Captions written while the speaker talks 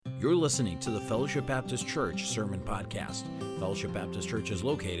You're listening to the Fellowship Baptist Church Sermon Podcast. Fellowship Baptist Church is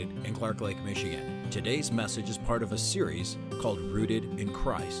located in Clark Lake, Michigan. Today's message is part of a series called Rooted in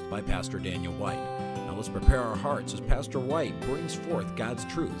Christ by Pastor Daniel White. Now let's prepare our hearts as Pastor White brings forth God's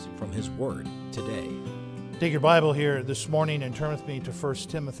truths from His Word today. Take your Bible here this morning and turn with me to 1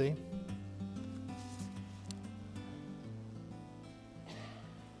 Timothy.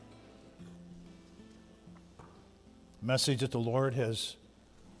 Message that the Lord has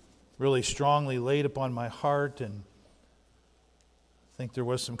really strongly laid upon my heart, and I think there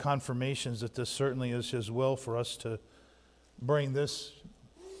was some confirmations that this certainly is His will for us to bring this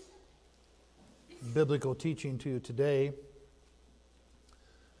biblical teaching to you today.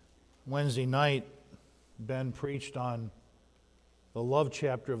 Wednesday night, Ben preached on the love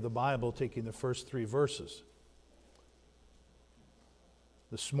chapter of the Bible, taking the first 3 verses.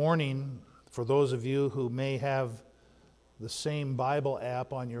 This morning, for those of you who may have the same Bible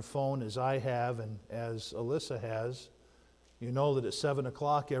app on your phone as I have and as Alyssa has, you know that at 7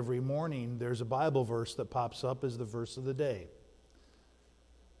 o'clock every morning there's a Bible verse that pops up as the verse of the day.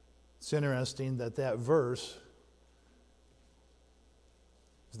 It's interesting that that verse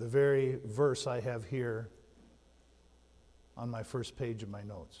is the very verse I have here on my first page of my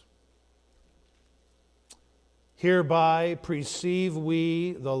notes. Hereby perceive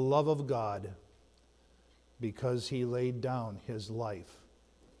we the love of God, because He laid down His life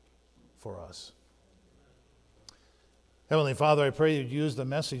for us. Heavenly Father, I pray that you use the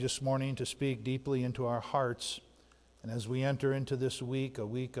message this morning to speak deeply into our hearts. And as we enter into this week, a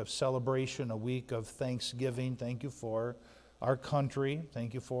week of celebration, a week of thanksgiving, thank you for our country.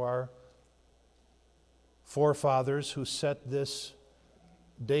 Thank you for our forefathers who set this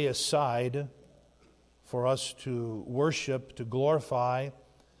day aside for us to worship, to glorify,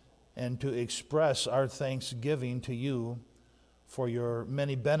 and to express our thanksgiving to you for your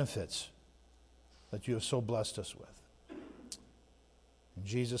many benefits that you have so blessed us with. In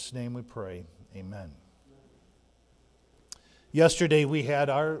Jesus' name we pray, amen. Yesterday we had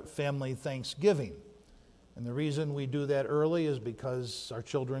our family Thanksgiving, and the reason we do that early is because our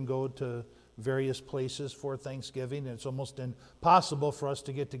children go to various places for Thanksgiving, and it's almost impossible for us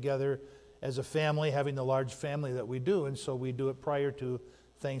to get together as a family, having the large family that we do, and so we do it prior to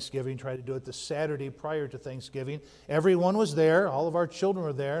Thanksgiving, try to do it the Saturday prior to Thanksgiving. Everyone was there, all of our children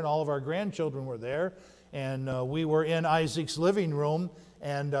were there, and all of our grandchildren were there, and we were in Isaac's living room,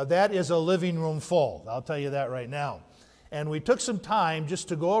 and that is a living room full, I'll tell you that right now. And we took some time just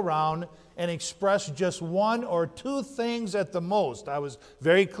to go around and express just 1 or 2 things at the most. I was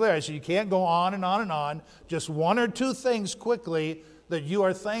very clear. I said, you can't go on and on and on. Just 1 or 2 things quickly that you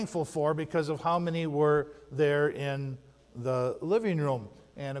are thankful for because of how many were there in the living room.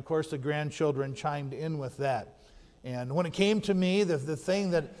 And of course, the grandchildren chimed in with that. And when it came to me, the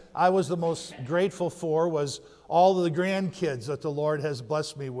thing that I was the most grateful for was all of the grandkids that the Lord has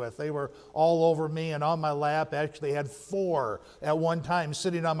blessed me with. They were all over me and on my lap. Actually, I had 4 at one time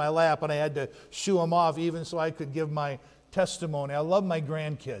sitting on my lap, and I had to shoo them off even so I could give my testimony. I love my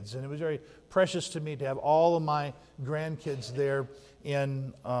grandkids, and it was very precious to me to have all of my grandkids there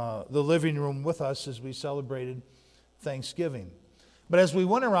in the living room with us as we celebrated Thanksgiving. But as we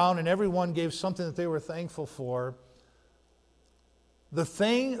went around and everyone gave something that they were thankful for, the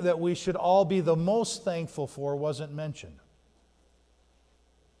thing that we should all be the most thankful for wasn't mentioned.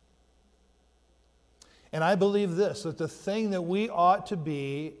 And I believe this, that the thing that we ought to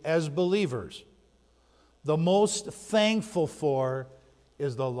be as believers the most thankful for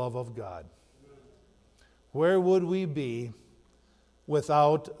is the love of God. Where would we be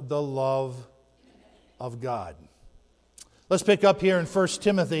without the love of God? Let's pick up here in 1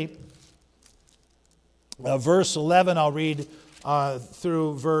 Timothy, verse 11. I'll read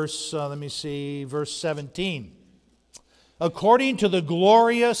through verse 17. According to the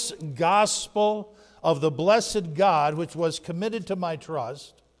glorious gospel of the blessed God, which was committed to my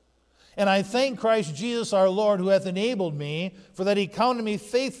trust, and I thank Christ Jesus our Lord, who hath enabled me, for that He counted me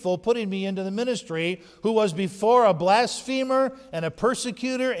faithful, putting me into the ministry, who was before a blasphemer and a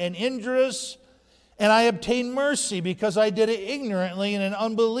persecutor and injurious, and I obtained mercy because I did it ignorantly and in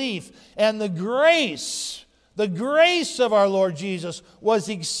unbelief. And the grace of our Lord Jesus was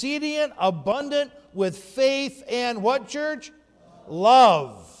exceeding abundant with faith and what, church?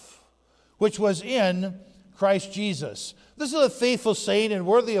 Love, which was in Christ Jesus. This is a faithful saying and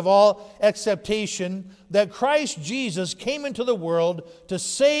worthy of all acceptation, that Christ Jesus came into the world to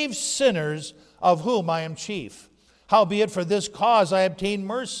save sinners, of whom I am chief. Howbeit for this cause I obtained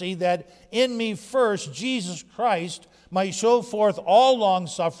mercy, that in me first Jesus Christ might show forth all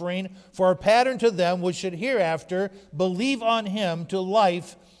longsuffering for a pattern to them which should hereafter believe on Him to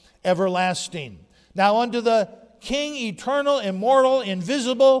life everlasting. Now unto the King, eternal, immortal,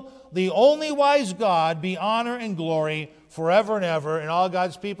 invisible, the only wise God, be honor and glory forever and ever. And all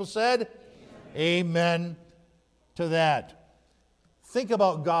God's people said, Amen to that. Think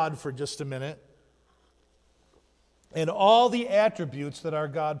about God for just a minute and all the attributes that our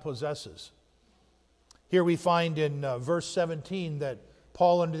God possesses. Here we find in verse 17 that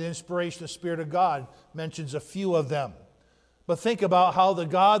Paul, under the inspiration of the Spirit of God, mentions a few of them. But think about how the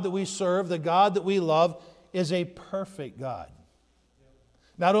God that we serve, the God that we love, is a perfect God.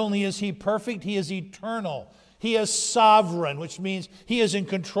 Not only is He perfect, He is eternal. He is sovereign, which means He is in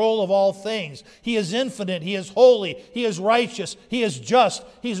control of all things. He is infinite. He is holy. He is righteous. He is just.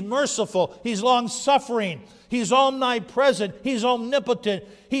 He's merciful. He's long-suffering. He's omnipresent. He's omnipotent.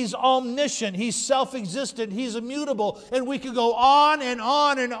 He's omniscient. He's self-existent. He's immutable. And we could go on and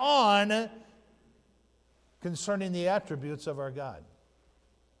on and on concerning the attributes of our God.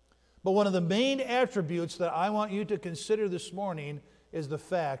 But one of the main attributes that I want you to consider this morning is the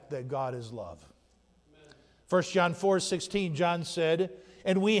fact that God is love. 1 John 4:16, John said,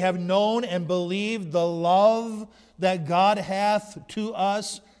 "And we have known and believed the love that God hath to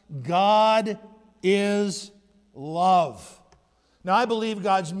us. God is love." Now, I believe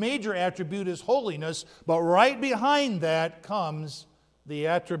God's major attribute is holiness, but right behind that comes the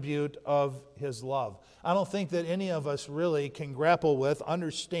attribute of His love. I don't think that any of us really can grapple with,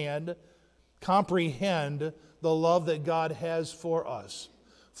 understand, comprehend the love that God has for us.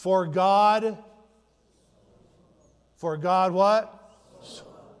 For God what?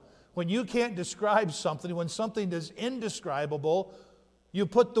 When you can't describe something, when something is indescribable, you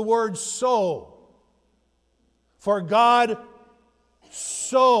put the word so. For God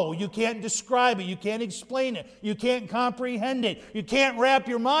so. You can't describe it. You can't explain it. You can't comprehend it. You can't wrap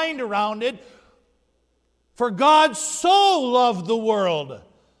your mind around it. For God so loved the world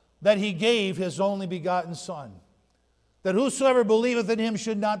that He gave His only begotten Son, that whosoever believeth in Him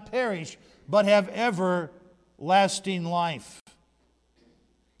should not perish, but have everlasting life.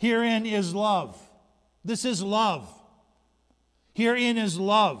 Herein is love. This is love. Herein is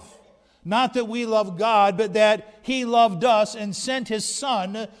love. Not that we love God, but that He loved us and sent His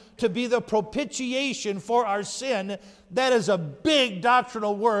Son to be the propitiation for our sin. That is a big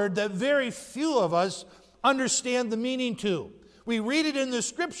doctrinal word that very few of us understand the meaning to. We read it in the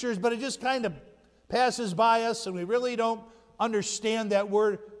Scriptures, but it just kind of passes by us, and we really don't understand that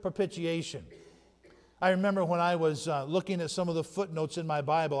word propitiation. I remember when I was looking at some of the footnotes in my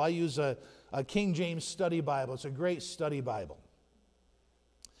Bible. I use a King James Study Bible. It's a great study Bible.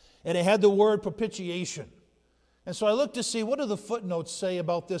 And it had the word propitiation. And so I looked to see, what do the footnotes say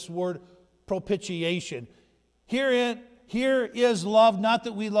about this word propitiation? Here is love, not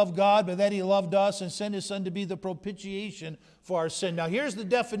that we love God, but that He loved us and sent His Son to be the propitiation for our sin. Now here's the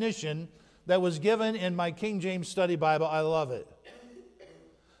definition that was given in my King James Study Bible. I love it.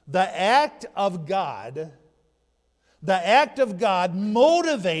 The act of God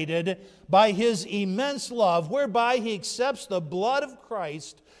motivated by His immense love, whereby He accepts the blood of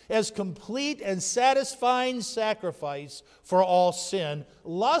Christ as complete and satisfying sacrifice for all sin,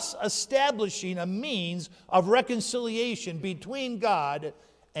 thus establishing a means of reconciliation between God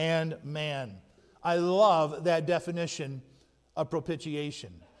and man. I love that definition of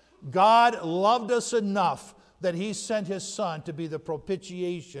propitiation. God loved us enough that He sent His Son to be the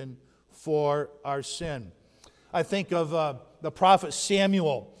propitiation for our sin. I think of the prophet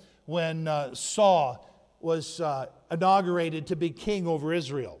Samuel when Saul was inaugurated to be king over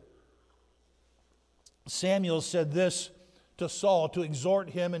Israel. Samuel said this to Saul to exhort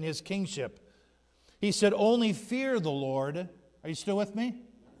him in his kingship. He said, "Only fear the Lord." Are you still with me?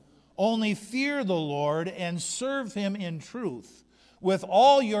 "Only fear the Lord and serve Him in truth with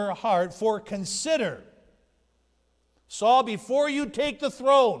all your heart, for consider," Saul, before you take the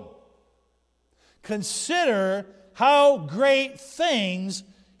throne, "consider how great things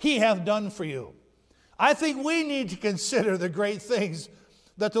He hath done for you." I think we need to consider the great things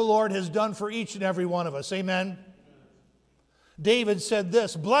that the Lord has done for each and every one of us. Amen? David said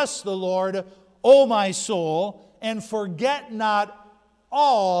this, "Bless the Lord, O my soul, and forget not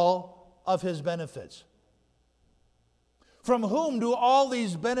all of His benefits." From whom do all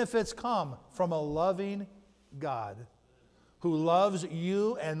these benefits come? From a loving God who loves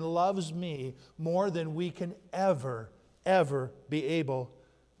you and loves me more than we can ever be able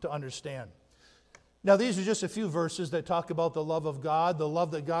to understand. Now, these are just a few verses that talk about the love of God, the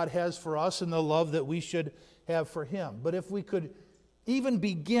love that God has for us, and the love that we should have for Him. But if we could even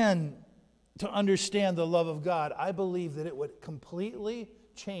begin to understand the love of God, I believe that it would completely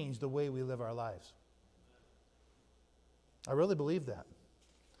change the way we live our lives. I really believe that.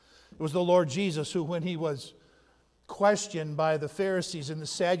 It was the Lord Jesus who, when he was questioned by the Pharisees and the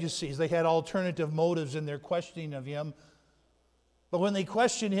Sadducees, they had alternative motives in their questioning of him. But when they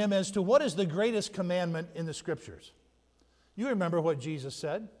questioned him as to what is the greatest commandment in the Scriptures, you remember what Jesus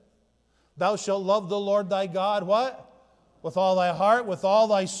said. Thou shalt love the Lord thy God, what? With all thy heart, with all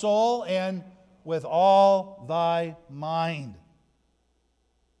thy soul, and with all thy mind.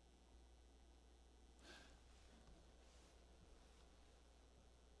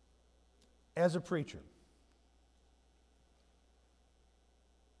 As a preacher,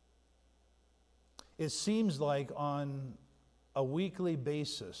 it seems like on a weekly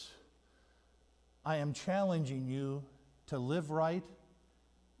basis, I am challenging you to live right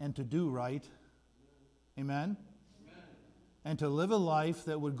and to do right. Amen? Amen. And to live a life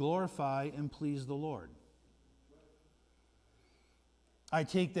that would glorify and please the Lord. I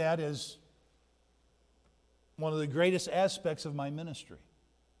take that as one of the greatest aspects of my ministry,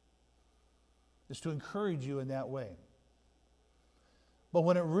 is to encourage you in that way. But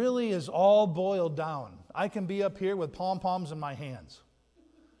when it really is all boiled down, I can be up here with pom-poms in my hands,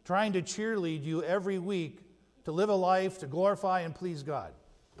 trying to cheerlead you every week to live a life to glorify and please God.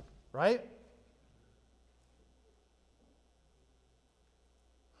 Right?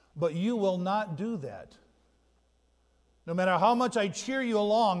 But you will not do that. No matter how much I cheer you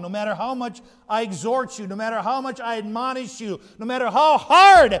along, no matter how much I exhort you, no matter how much I admonish you, no matter how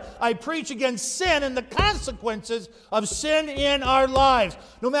hard I preach against sin and the consequences of sin in our lives,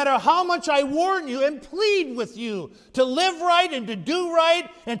 no matter how much I warn you and plead with you to live right and to do right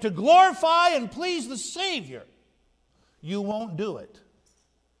and to glorify and please the Savior, you won't do it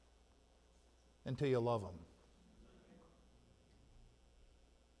until you love Him.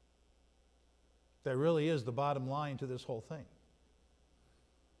 That really is the bottom line to this whole thing.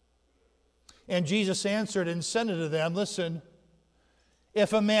 And Jesus answered and said unto them, listen,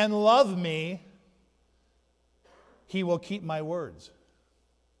 if a man love me, he will keep my words.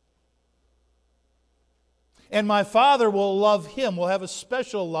 And my Father will love him, will have a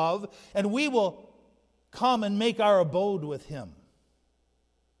special love, and we will come and make our abode with him.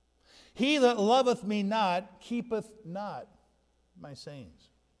 He that loveth me not, keepeth not my sayings.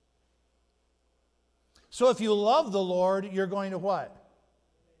 So if you love the Lord, you're going to what?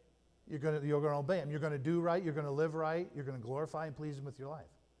 You're going to obey Him. You're going to do right. You're going to live right. You're going to glorify and please Him with your life.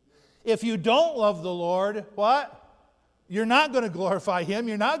 If you don't love the Lord, what? You're not going to glorify Him.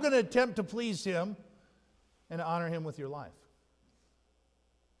 You're not going to attempt to please Him and honor Him with your life.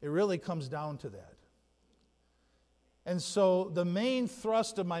 It really comes down to that. And so the main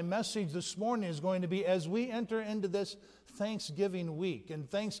thrust of my message this morning is going to be, as we enter into this Thanksgiving week, and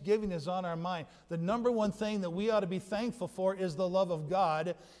Thanksgiving is on our mind, the number one thing that we ought to be thankful for is the love of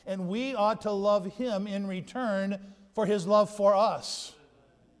God, and we ought to love Him in return for His love for us.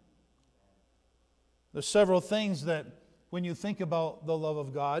 There's several things that, when you think about the love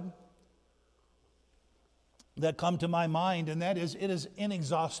of God, that come to my mind, and that is, it is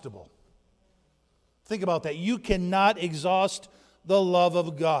inexhaustible. Think about that. You cannot exhaust the love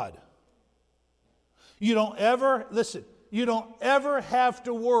of God. You don't ever have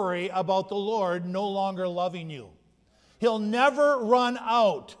to worry about the Lord no longer loving you. He'll never run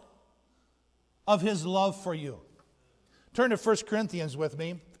out of His love for you. Turn to 1 Corinthians with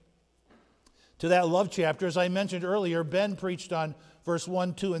me, to that love chapter. As I mentioned earlier, Ben preached on verse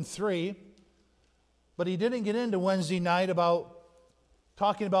 1, 2, and 3, but he didn't get into Wednesday night about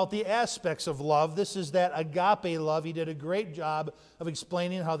talking about the aspects of love. This is that agape love. He did a great job of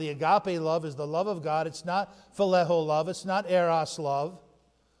explaining how the agape love is the love of God. It's not phileo love. It's not eros love.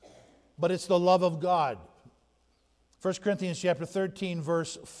 But it's the love of God. 1 Corinthians chapter 13,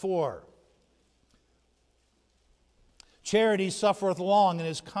 verse 4. Charity suffereth long and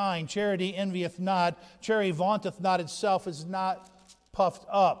is kind. Charity envieth not. Charity vaunteth not itself, is not puffed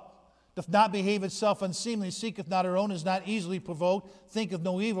up. Doth not behave itself unseemly, seeketh not her own, is not easily provoked, thinketh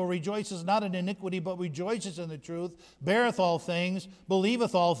no evil, rejoices not in iniquity, but rejoices in the truth, beareth all things,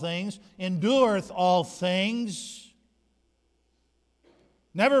 believeth all things, endureth all things,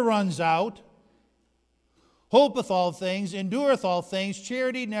 never runs out, hopeth all things, endureth all things,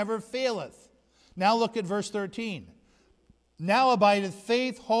 charity never faileth. Now look at verse 13. Now abideth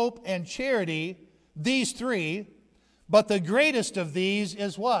faith, hope, and charity, these three, but the greatest of these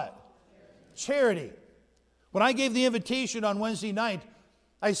is what? Charity. When I gave the invitation on Wednesday night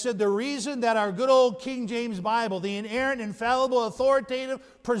I said the reason that our good old King James Bible, the inerrant, infallible, authoritative,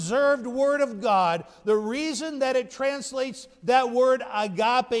 preserved Word of God, the reason that it translates that word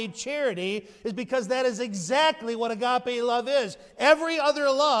agape charity is because that is exactly what agape love is. Every other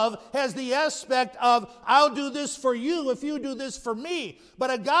love has the aspect of, I'll do this for you if you do this for me.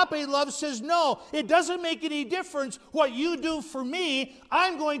 But agape love says, no, it doesn't make any difference what you do for me.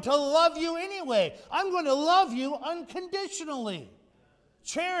 I'm going to love you anyway. I'm going to love you unconditionally.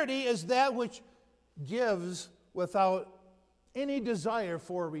 Charity is that which gives without any desire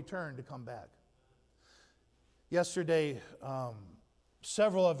for a return to come back. Yesterday,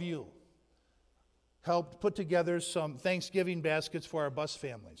 several of you helped put together some Thanksgiving baskets for our bus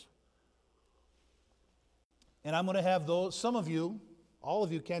families. And I'm going to have those, some of you, all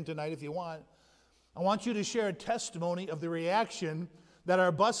of you can tonight if you want, I want you to share a testimony of the reaction that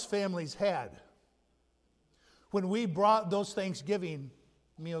our bus families had when we brought those Thanksgiving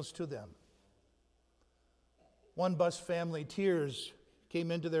meals to them. One bus family, tears came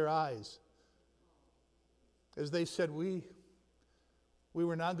into their eyes as they said, we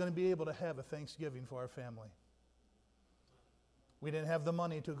were not going to be able to have a Thanksgiving for our family. We didn't have the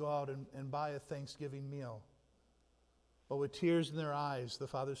money to go out and buy a Thanksgiving meal. But with tears in their eyes, the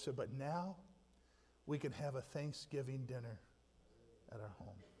father said, but now we can have a Thanksgiving dinner at our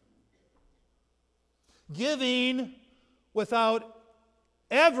home. Giving without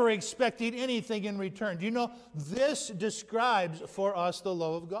ever expecting anything in return. Do you know, this describes for us the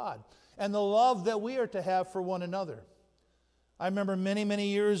love of God and the love that we are to have for one another. I remember many, many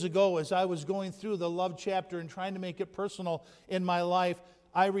years ago as I was going through the love chapter and trying to make it personal in my life,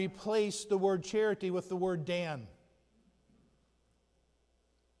 I replaced the word charity with the word Dan.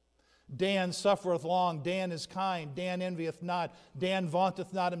 Dan suffereth long, Dan is kind, Dan envieth not, Dan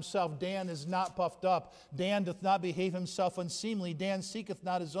vaunteth not himself, Dan is not puffed up, Dan doth not behave himself unseemly, Dan seeketh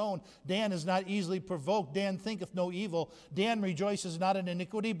not his own, Dan is not easily provoked, Dan thinketh no evil, Dan rejoices not in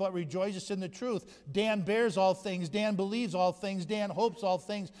iniquity, but rejoiceth in the truth, Dan bears all things, Dan believes all things, Dan hopes all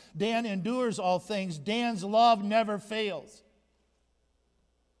things, Dan endures all things, Dan's love never fails.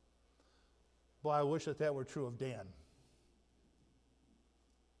 Boy, I wish that were true of Dan.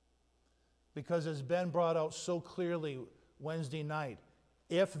 Because as Ben brought out so clearly Wednesday night,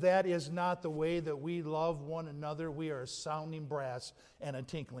 if that is not the way that we love one another, we are a sounding brass and a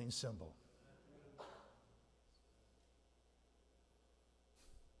tinkling cymbal.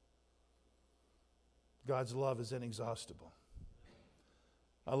 God's love is inexhaustible.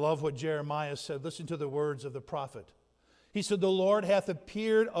 I love what Jeremiah said. Listen to the words of the prophet. He said, the Lord hath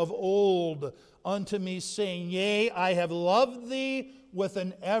appeared of old unto me, saying, yea, I have loved thee with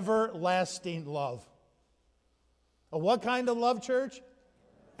an everlasting love. A what kind of love, church?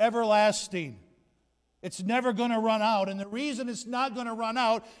 Everlasting. It's never going to run out. And the reason it's not going to run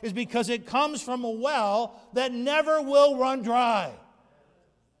out is because it comes from a well that never will run dry.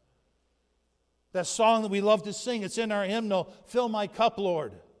 That song that we love to sing, it's in our hymnal, Fill My Cup,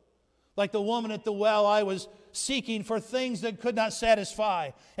 Lord. Like the woman at the well, I was seeking for things that could not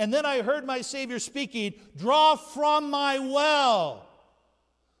satisfy. And then I heard my Savior speaking, draw from my well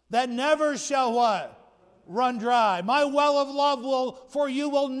that never shall what? Run dry. My well of love for you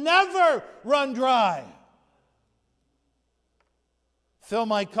will never run dry. Fill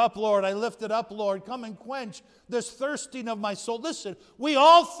my cup, Lord. I lift it up, Lord. Come and quench this thirsting of my soul. Listen, we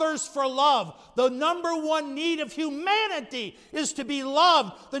all thirst for love. The number one need of humanity is to be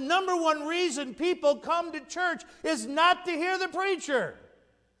loved. The number one reason people come to church is not to hear the preacher.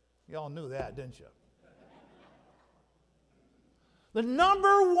 You all knew that, didn't you? The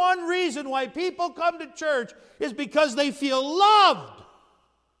number one reason why people come to church is because they feel loved.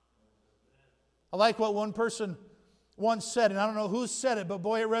 I like what one person once said, and I don't know who said it, but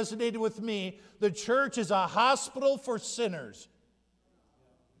boy, it resonated with me. The church is a hospital for sinners.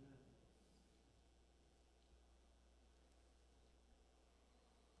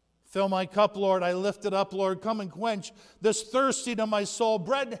 Fill my cup, Lord. I lift it up, Lord. Come and quench this thirsting of my soul.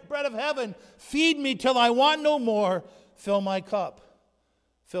 Bread of heaven, feed me till I want no more. Fill my cup.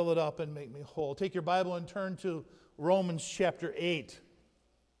 Fill it up and make me whole. Take your Bible and turn to Romans chapter 8.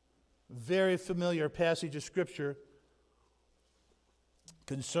 Very familiar passage of Scripture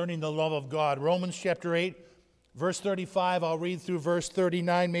concerning the love of God. Romans chapter 8, verse 35. I'll read through verse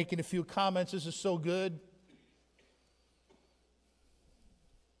 39, making a few comments. This is so good.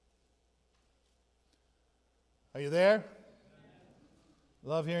 Are you there?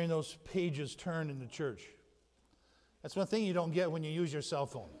 Love hearing those pages turn in the church. That's one thing you don't get when you use your cell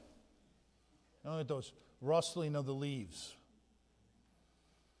phone. You don't get those rustling of the leaves.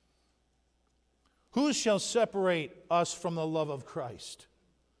 Who shall separate us from the love of Christ?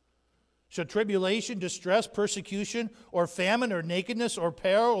 Shall tribulation, distress, persecution, or famine, or nakedness, or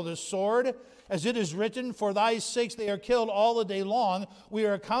peril, or the sword? As it is written, for thy sakes they are killed all the day long. We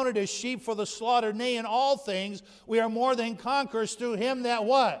are accounted as sheep for the slaughter. Nay, in all things we are more than conquerors through him that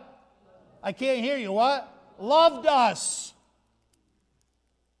what? I can't hear you. What? Loved us.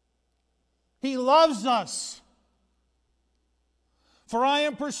 He loves us. For I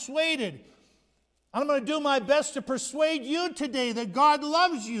am persuaded. I'm going to do my best to persuade you today that God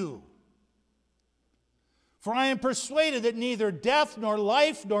loves you. For I am persuaded that neither death, nor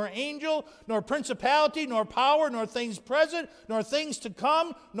life, nor angel, nor principality, nor power, nor things present, nor things to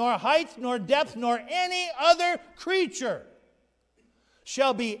come, nor height, nor depth, nor any other creature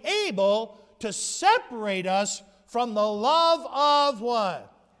shall be able to separate us from the love of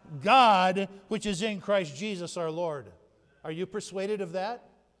what? God, which is in Christ Jesus our Lord. Are you persuaded of that?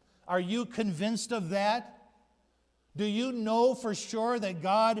 Are you convinced of that? Do you know for sure that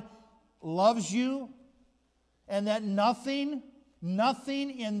God loves you? And that nothing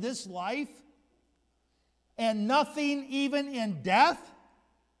in this life, and nothing even in death,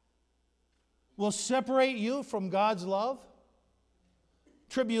 will separate you from God's love?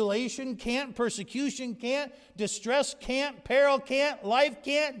 Tribulation can't, persecution can't, distress can't, peril can't, life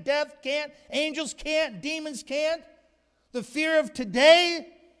can't, death can't, angels can't, demons can't. The fear of today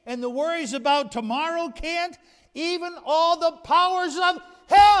and the worries about tomorrow can't. Even all the powers of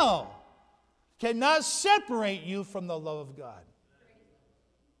hell cannot separate you from the love of God.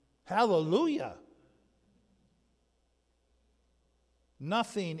 Hallelujah.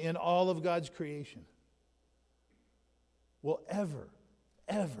 Nothing in all of God's creation will ever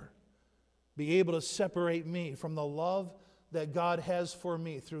be able to separate me from the love that God has for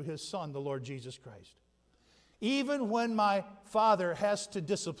me through His Son, the Lord Jesus Christ. Even when my Father has to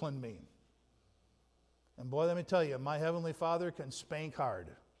discipline me. And boy, let me tell you, my Heavenly Father can spank hard.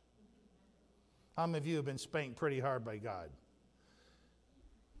 How many of you have been spanked pretty hard by God?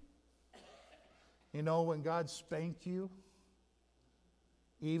 You know, when God spanked you,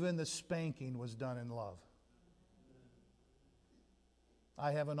 even the spanking was done in love.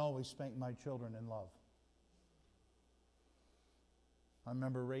 I haven't always spanked my children in love. I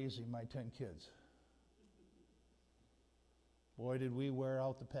remember raising my 10 kids. Boy, did we wear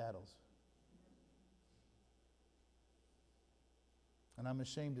out the paddles. And I'm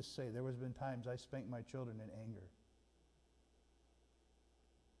ashamed to say there has been times I spanked my children in anger.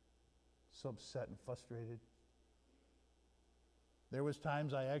 So upset and frustrated. There was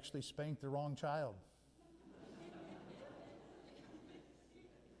times I actually spanked the wrong child.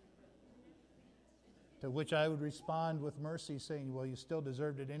 To which I would respond with mercy saying, well, you still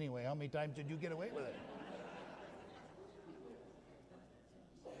deserved it anyway. How many times did you get away with it?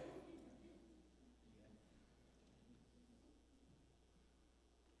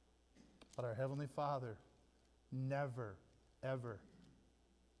 But our Heavenly Father never, ever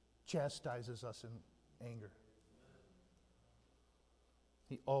chastises us in anger.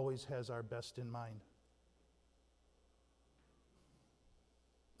 He always has our best in mind.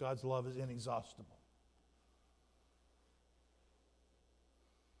 God's love is inexhaustible.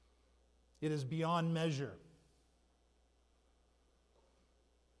 It is beyond measure.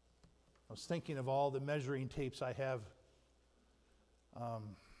 I was thinking of all the measuring tapes I have.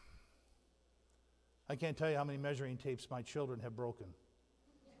 I can't tell you how many measuring tapes my children have broken.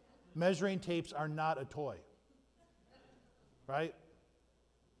 Measuring tapes are not a toy. Right?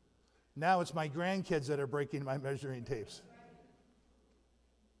 Now it's my grandkids that are breaking my measuring tapes.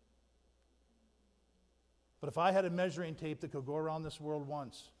 But if I had a measuring tape that could go around this world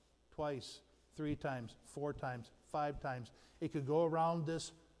once, twice, 3 times, 4 times, 5 times, it could go around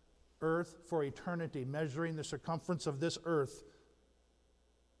this earth for eternity, measuring the circumference of this earth,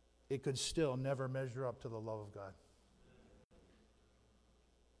 it could still never measure up to the love of God.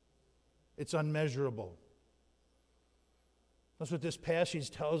 It's unmeasurable. That's what this passage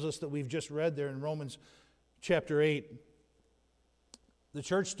tells us that we've just read there in Romans chapter 8. The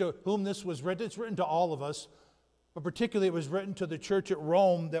church to whom this was written, it's written to all of us, but particularly it was written to the church at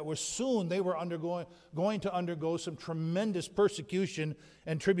Rome that was soon, they were going to undergo some tremendous persecution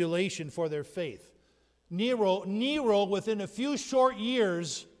and tribulation for their faith. Nero, within a few short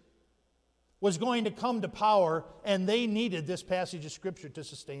years, was going to come to power, and they needed this passage of Scripture to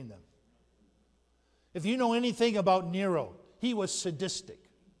sustain them. If you know anything about Nero, he was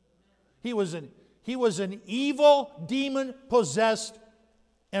sadistic. He was an evil, demon-possessed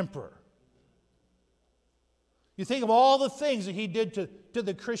emperor. You think of all the things that he did to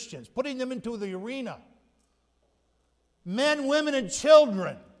the Christians, putting them into the arena. Men, women, and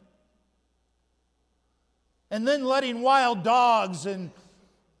children. And then letting wild dogs and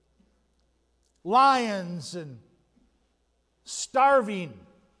lions and starving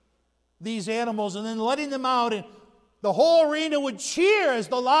these animals and then letting them out, and the whole arena would cheer as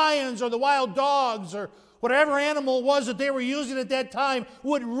the lions or the wild dogs or whatever animal it was that they were using at that time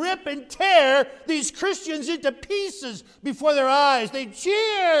would rip and tear these Christians into pieces before their eyes. They'd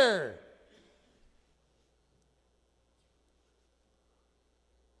cheer.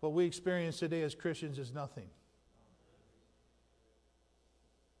 What we experience today as Christians is nothing.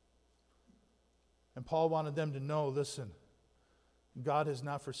 And Paul wanted them to know, listen, God has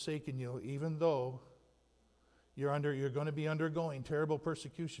not forsaken you, even though you're going to be undergoing terrible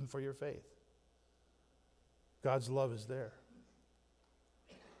persecution for your faith. God's love is there.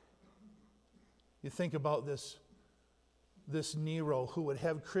 You think about this Nero who would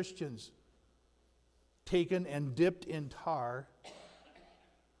have Christians taken and dipped in tar,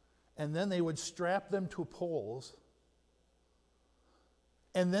 and then they would strap them to poles,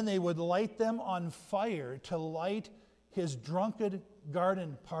 and then they would light them on fire to light his drunken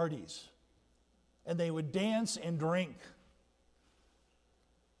garden parties. And they would dance and drink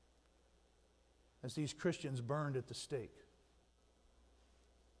as these Christians burned at the stake.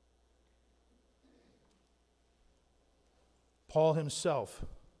 Paul himself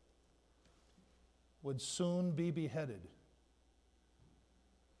would soon be beheaded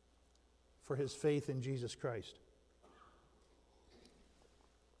for his faith in Jesus Christ.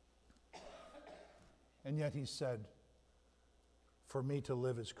 And yet he said, "For me to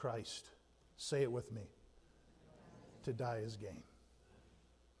live is Christ." Say it with me. To die is gain.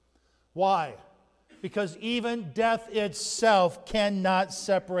 Why? Because even death itself cannot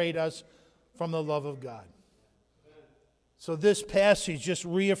separate us from the love of God. So this passage just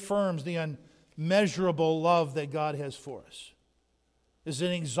reaffirms the unmeasurable love that God has for us. It's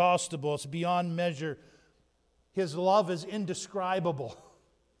inexhaustible. It's beyond measure. His love is indescribable.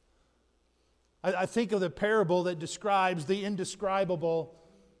 I think of the parable that describes the indescribable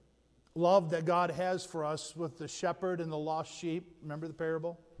love that God has for us with the shepherd and the lost sheep. Remember the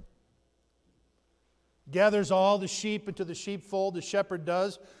parable? Gathers all the sheep into the sheepfold, the shepherd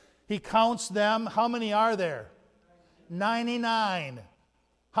does. He counts them. How many are there? 99.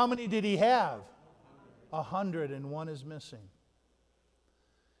 How many did he have? 100, and one is missing.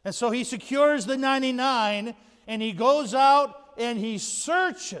 And so he secures the 99, and he goes out and he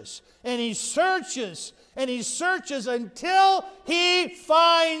searches, and he searches, and he searches until he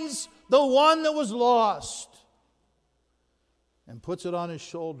finds the one that was lost, and puts it on his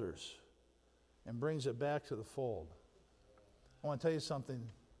shoulders and brings it back to the fold. I want to tell you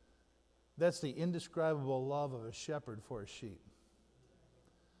something. That's the indescribable love of a shepherd for a sheep.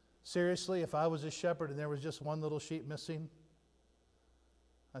 Seriously, if I was a shepherd and there was just one little sheep missing,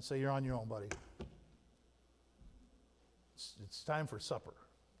 I'd say, "You're on your own, buddy. It's time for supper.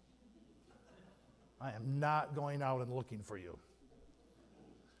 I am not going out and looking for you."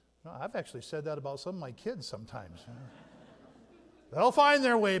 No, I've actually said that about some of my kids sometimes. They'll find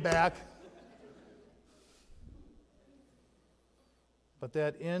their way back. But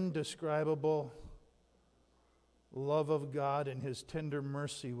that indescribable love of God and His tender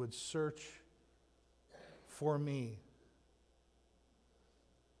mercy would search for me.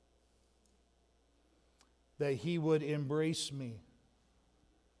 That He would embrace me.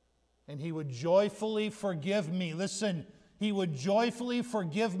 And He would joyfully forgive me. Listen, He would joyfully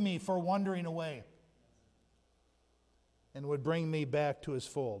forgive me for wandering away. And would bring me back to His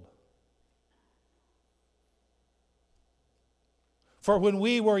fold. For when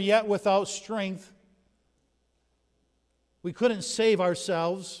we were yet without strength, we couldn't save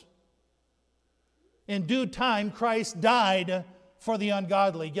ourselves. In due time, Christ died for the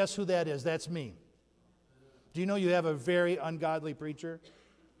ungodly. Guess who that is? That's me. Do you know you have a very ungodly preacher?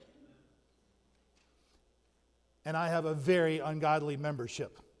 And I have a very ungodly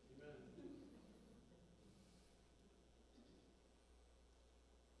membership.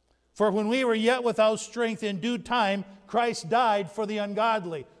 For when we were yet without strength, in due time, Christ died for the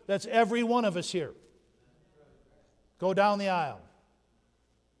ungodly. That's every one of us here. Go down the aisle.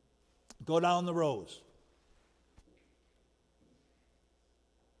 Go down the rows.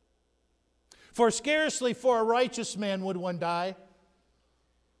 For scarcely for a righteous man would one die.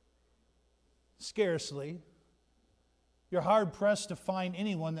 Scarcely. You're hard-pressed to find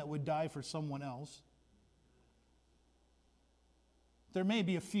anyone that would die for someone else. There may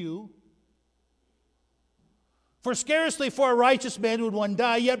be a few. For scarcely for a righteous man would one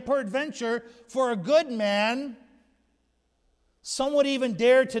die, yet peradventure for a good man some would even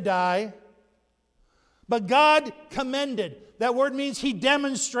dare to die. But God commended. That word means He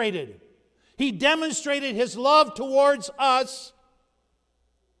demonstrated. He demonstrated His love towards us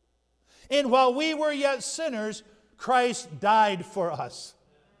And while we were yet sinners, Christ died for us.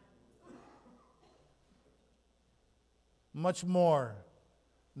 Much more,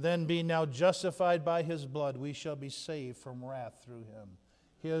 then being now justified by His blood, we shall be saved from wrath through Him.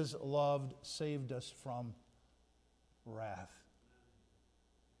 His love saved us from wrath.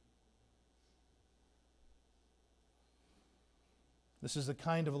 This is the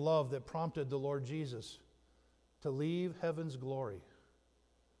kind of love that prompted the Lord Jesus to leave heaven's glory.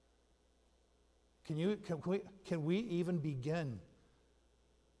 Can we even begin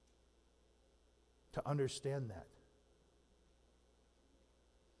to understand that?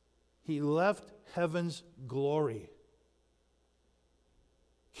 He left heaven's glory,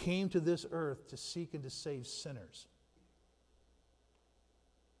 came to this earth to seek and to save sinners.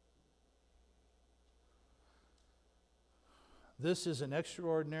 This is an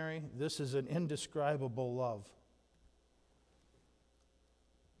extraordinary, this is an indescribable love.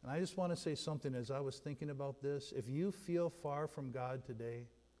 And I just want to say something as I was thinking about this. If you feel far from God today,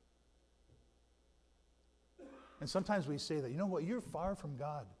 and sometimes we say that, you know what, you're far from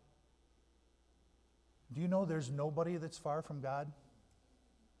God. Do you know there's nobody that's far from God?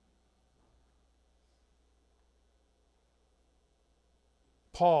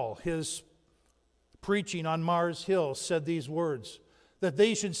 Paul, his preaching on Mars Hill, said these words, that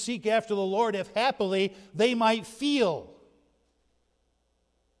they should seek after the Lord if happily they might feel.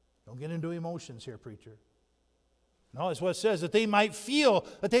 Don't get into emotions here, preacher. No, that's what it says, that they might feel,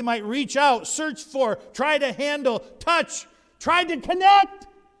 that they might reach out, search for, try to handle, touch, try to connect.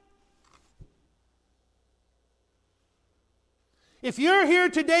 If you're here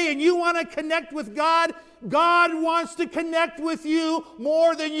today and you want to connect with God, God wants to connect with you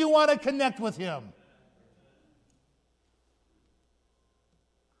more than you want to connect with Him.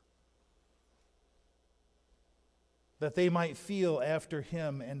 That they might feel after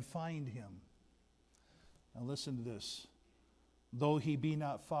Him and find Him. Now listen to this. Though He be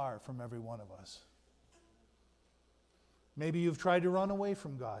not far from every one of us. Maybe you've tried to run away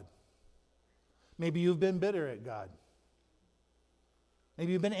from God. Maybe you've been bitter at God.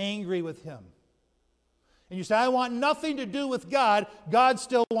 Maybe you've been angry with Him. And you say, I want nothing to do with God. God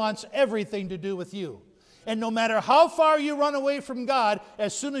still wants everything to do with you. And no matter how far you run away from God,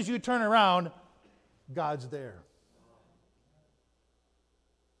 as soon as you turn around, God's there.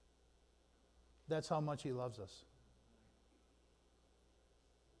 That's how much He loves us.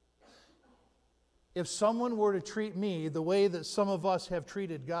 If someone were to treat me the way that some of us have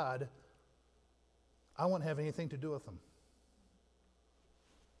treated God, I wouldn't have anything to do with them.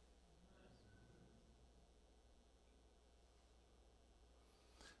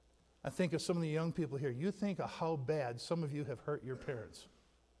 I think of some of the young people here. You think of how bad some of you have hurt your parents.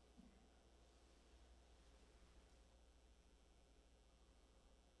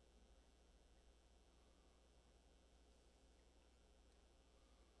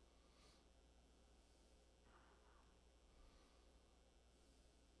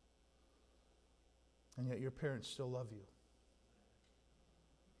 And yet your parents still love you.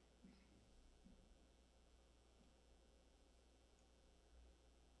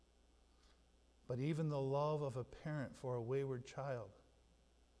 But even the love of a parent for a wayward child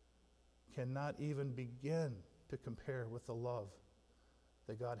cannot even begin to compare with the love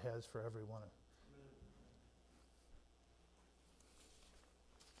that God has for every one of us.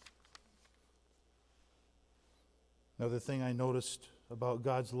 Another thing I noticed about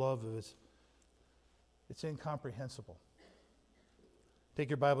God's love is it's incomprehensible. Take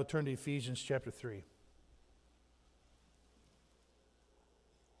your Bible, turn to Ephesians chapter 3.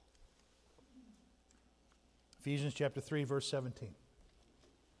 Ephesians chapter 3, verse 17.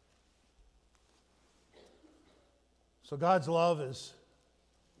 So God's love is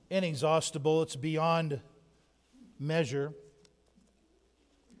inexhaustible. It's beyond measure.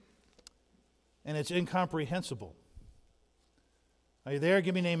 And it's incomprehensible. Are you there?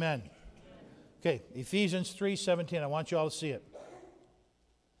 Give me an amen. Okay, Ephesians 3:17. I want you all to see it.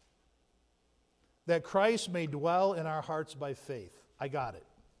 That Christ may dwell in our hearts by faith. I got it.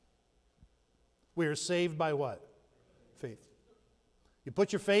 We are saved by what? Faith. You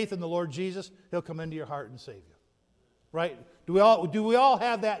put your faith in the Lord Jesus, He'll come into your heart and save you. Right? Do we all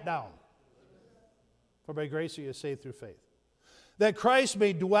have that down? For by grace are you saved through faith. That Christ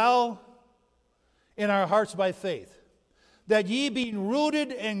may dwell in our hearts by faith. That ye being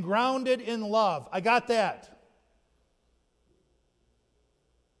rooted and grounded in love. I got that.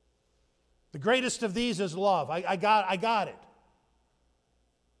 The greatest of these is love. I got it.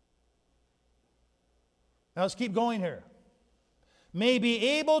 Now let's keep going here. May be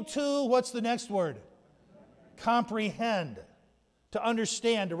able to, what's the next word? Comprehend. to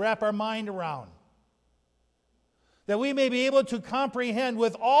understand, to wrap our mind around. That we may be able to comprehend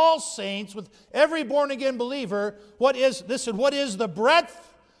with all saints, with every born-again believer, what is the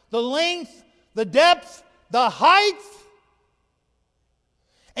breadth, the length, the depth, the height,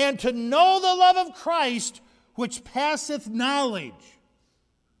 and to know the love of Christ, which passeth knowledge.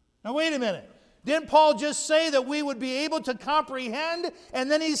 Now wait a minute. Didn't Paul just say that we would be able to comprehend? And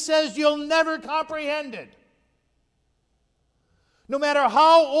then he says you'll never comprehend it. No matter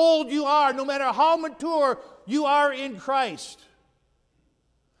how old you are, no matter how mature you are in Christ.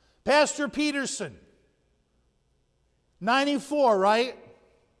 Pastor Peterson, 94, right?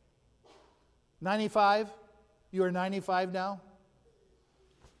 95? You are 95 now?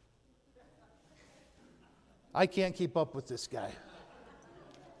 I can't keep up with this guy.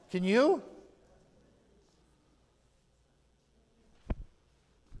 Can you?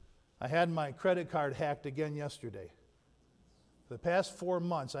 I had my credit card hacked again yesterday. For the past 4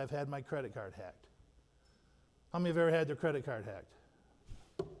 months, I've had my credit card hacked. How many have ever had their credit card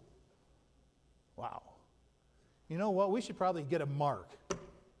hacked? Wow. You know what? We should probably get a mark.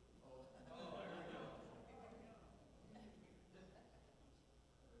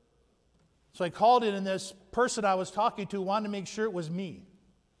 So I called in, and this person I was talking to wanted to make sure it was me.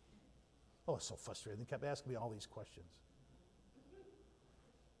 Oh, it's so frustrating. They kept asking me all these questions.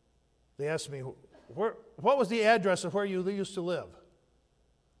 They asked me, what was the address of where you used to live?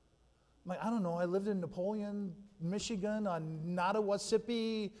 I'm like, I don't know. I lived in Napoleon, Michigan, on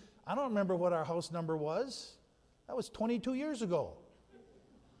Nottawassippi. I don't remember what our house number was. That was 22 years ago.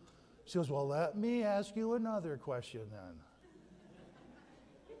 She goes, well, let me ask you another question then.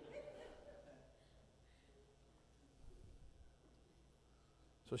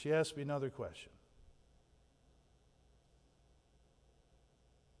 So she asked me another question.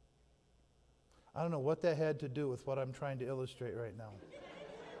 I don't know what that had to do with what I'm trying to illustrate right now.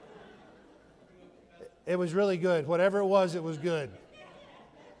 It was really good. Whatever it was good.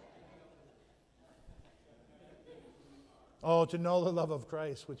 Oh, to know the love of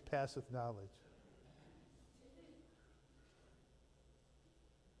Christ, which passeth knowledge.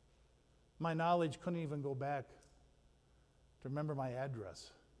 My knowledge couldn't even go back to remember my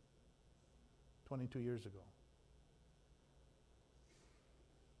address 22 years ago.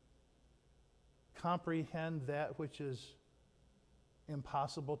 Comprehend that which is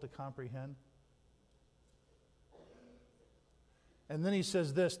impossible to comprehend. And then he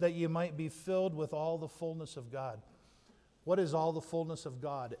says this, that you might be filled with all the fullness of God. What is all the fullness of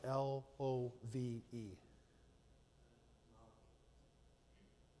God? L-O-V-E.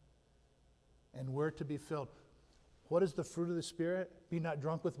 And we're to be filled. What is the fruit of the Spirit? Be not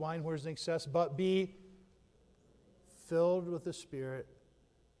drunk with wine, where is an excess, but be filled with the Spirit.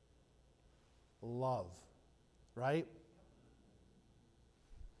 Love. Right?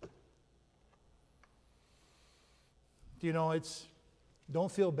 Do you know,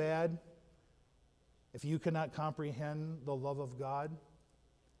 don't feel bad if you cannot comprehend the love of God.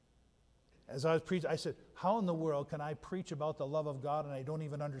 As I was preaching, I said, how in the world can I preach about the love of God and I don't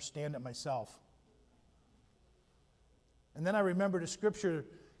even understand it myself? And then I remembered a scripture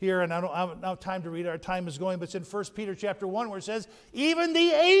here, and I don't have time to read it, our time is going, but it's in 1 Peter chapter 1 where it says, even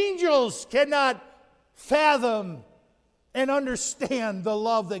the angels cannot fathom and understand the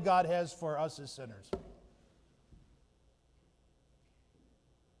love that God has for us as sinners.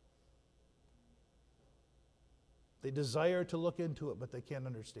 They desire to look into it, but they can't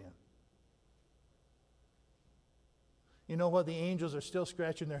understand. You know what? The angels are still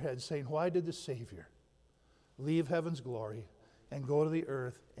scratching their heads saying, why did the Savior leave heaven's glory and go to the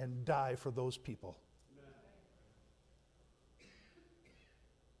earth and die for those people?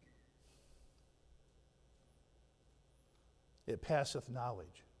 It passeth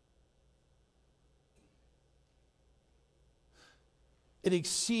knowledge. It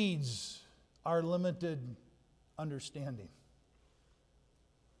exceeds our limited understanding.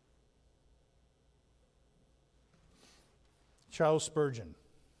 Charles Spurgeon.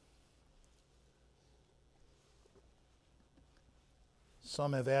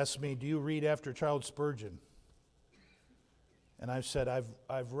 Some have asked me, do you read after Charles Spurgeon? And I've said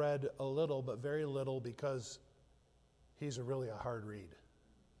I've read a little, but very little, because he's really a hard read.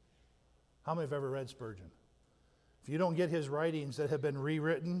 How many have ever read Spurgeon? If you don't get his writings that have been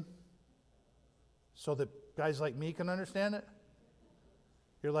rewritten so that guys like me can understand it,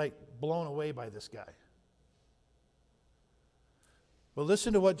 you're like blown away by this guy. But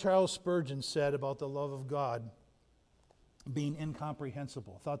listen to what Charles Spurgeon said about the love of God being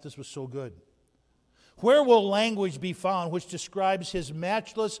incomprehensible. I thought this was so good. Where will language be found which describes his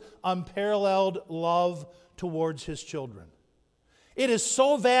matchless, unparalleled love towards his children? It is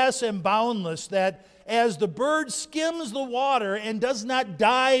so vast and boundless that as the bird skims the water and does not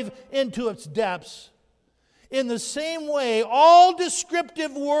dive into its depths, in the same way, all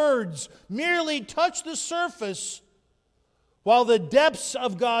descriptive words merely touch the surface, while the depths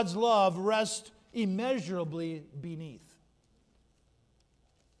of God's love rest immeasurably beneath.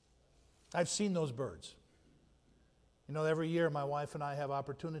 I've seen those birds. You know, every year my wife and I have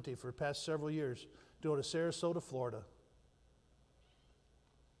opportunity for the past several years to go to Sarasota, Florida.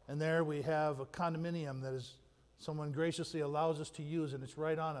 And there we have a condominium that someone graciously allows us to use, and it's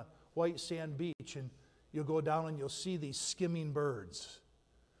right on a white sand beach. And you'll go down and you'll see these skimming birds.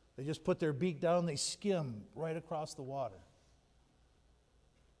 They just put their beak down, they skim right across the water.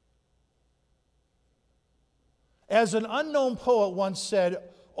 As an unknown poet once said,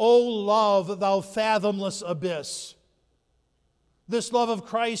 "O love, thou fathomless abyss." This love of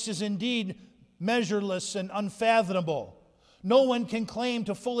Christ is indeed measureless and unfathomable. No one can claim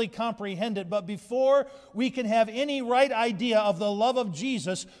to fully comprehend it, but before we can have any right idea of the love of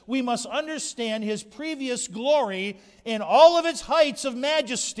Jesus, we must understand His previous glory in all of its heights of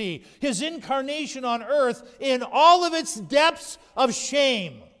majesty, His incarnation on earth in all of its depths of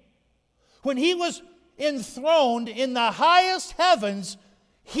shame. When He was enthroned in the highest heavens,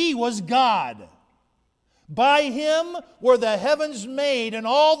 He was God. By Him were the heavens made, and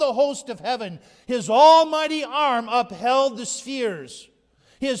all the host of heaven. His almighty arm upheld the spheres.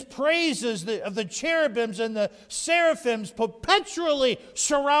 His praises of the cherubims and the seraphims perpetually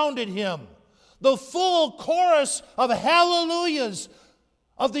surrounded Him. The full chorus of hallelujahs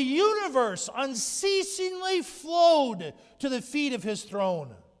of the universe unceasingly flowed to the feet of His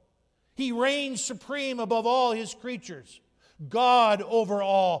throne. He reigns supreme above all His creatures. God over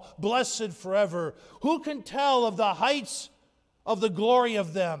all, blessed forever. Who can tell of the heights of the glory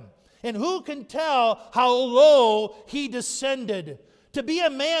of them? And who can tell how low He descended? To be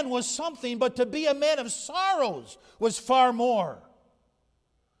a man was something, but to be a man of sorrows was far more.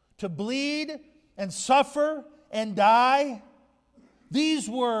 To bleed and suffer and die, these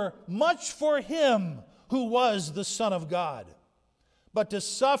were much for Him who was the Son of God. But to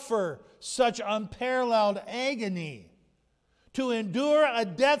suffer such unparalleled agony, to endure a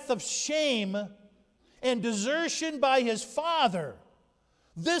death of shame and desertion by His Father,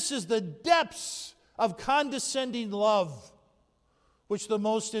 this is the depths of condescending love, which the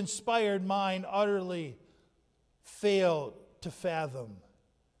most inspired mind utterly failed to fathom.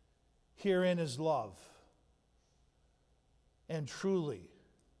 Herein is love. And truly,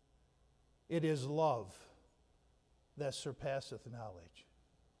 it is love that surpasseth knowledge.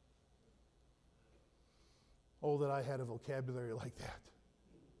 Oh, that I had a vocabulary like that.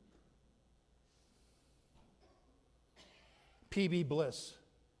 P.B. Bliss,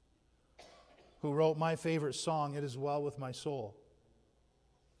 who wrote my favorite song, "It Is Well With My Soul,"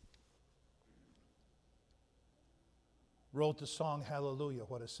 wrote the song, "Hallelujah,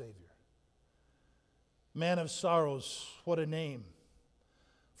 What a Savior." Man of sorrows, what a name.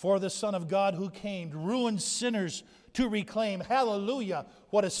 For the Son of God who came, ruined sinners to reclaim. Hallelujah,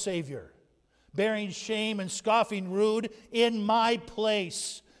 what a Savior. Bearing shame and scoffing rude, in my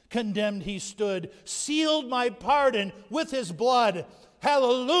place condemned He stood, sealed my pardon with His blood.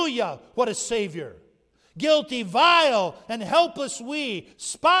 Hallelujah, what a Savior. Guilty, vile, and helpless we,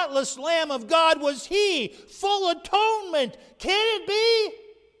 spotless Lamb of God was He, full atonement. Can it be?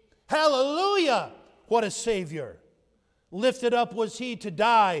 Hallelujah, what a Savior. Lifted up was He to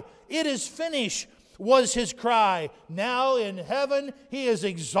die. It is finished was His cry. Now in heaven He is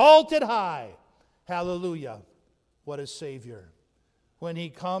exalted high. Hallelujah, what a Savior. When He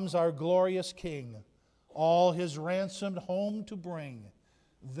comes, our glorious King, all His ransomed home to bring,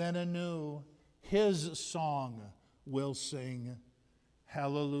 then anew His song will sing.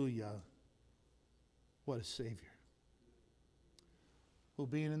 Hallelujah, what a Savior. Who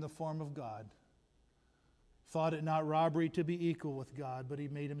being in the form of God, thought it not robbery to be equal with God, but He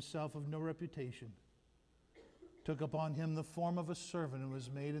made Himself of no reputation, took upon Him the form of a servant, and was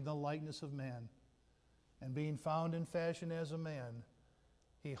made in the likeness of man. And being found in fashion as a man,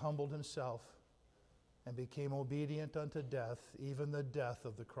 He humbled Himself and became obedient unto death, even the death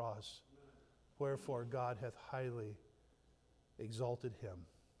of the cross. Wherefore God hath highly exalted Him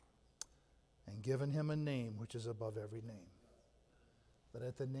and given Him a name which is above every name, that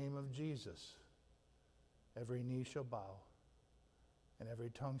at the name of Jesus every knee shall bow and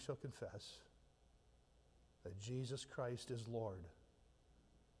every tongue shall confess that Jesus Christ is Lord,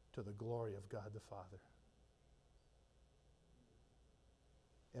 to the glory of God the Father.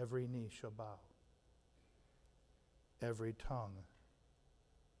 Every knee shall bow. Every tongue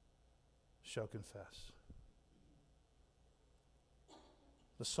shall confess.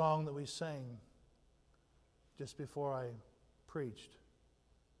 The song that we sang just before I preached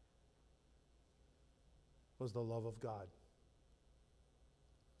was the love of God.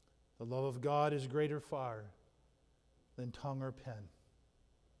 The love of God is greater far than tongue or pen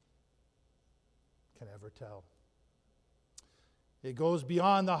can ever tell. It goes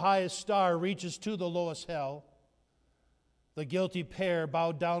beyond the highest star, reaches to the lowest hell. The guilty pair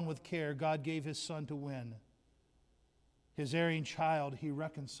bowed down with care. God gave His Son to win. His erring child He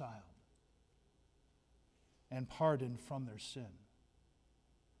reconciled and pardoned from their sin.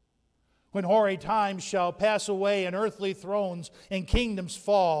 When hoary times shall pass away and earthly thrones and kingdoms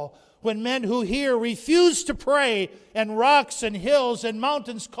fall, when men who hear refuse to pray and rocks and hills and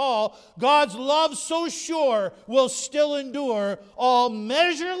mountains call, God's love so sure will still endure, all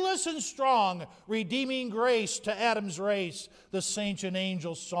measureless and strong, redeeming grace to Adam's race, the saints and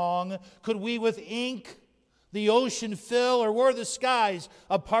angels' song. Could we with ink the ocean fill, or were the skies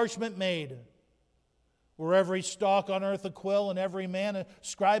of parchment made? Were every stalk on earth a quill, and every man a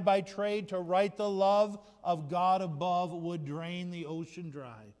scribe by trade, to write the love of God above would drain the ocean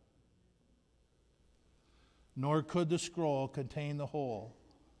dry. Nor could the scroll contain the whole,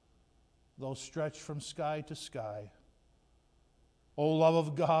 though stretched from sky to sky. O love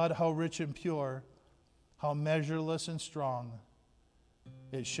of God, how rich and pure, how measureless and strong,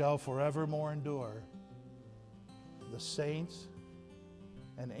 it shall forevermore endure. The saints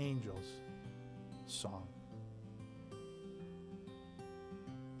and angels' song.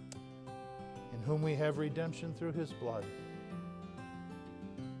 In whom we have redemption through His blood,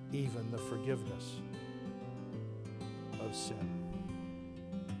 even the forgiveness of sin.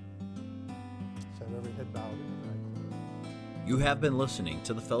 So have every head bowed and every eye closed. You have been listening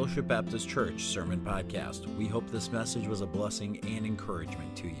to the Fellowship Baptist Church Sermon Podcast. We hope this message was a blessing and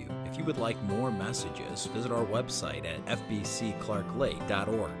encouragement to you. If you would like more messages, visit our website at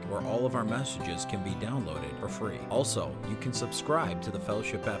fbcclarklake.org, where all of our messages can be downloaded for free. Also, you can subscribe to the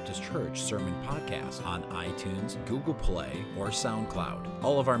Fellowship Baptist Church Sermon Podcast on iTunes, Google Play, or SoundCloud.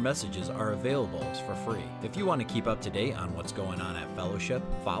 All of our messages are available for free. If you want to keep up to date on what's going on at Fellowship,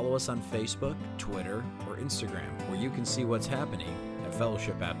 follow us on Facebook, Twitter, or Instagram, where you can see what's happening at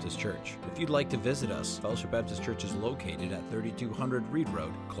Fellowship Baptist Church. If you'd like to visit us, Fellowship Baptist Church is located at 3200 Reed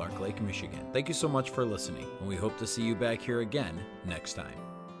Road, Clark Lake, Michigan. Thank you so much for listening, and we hope to see you back here again next time.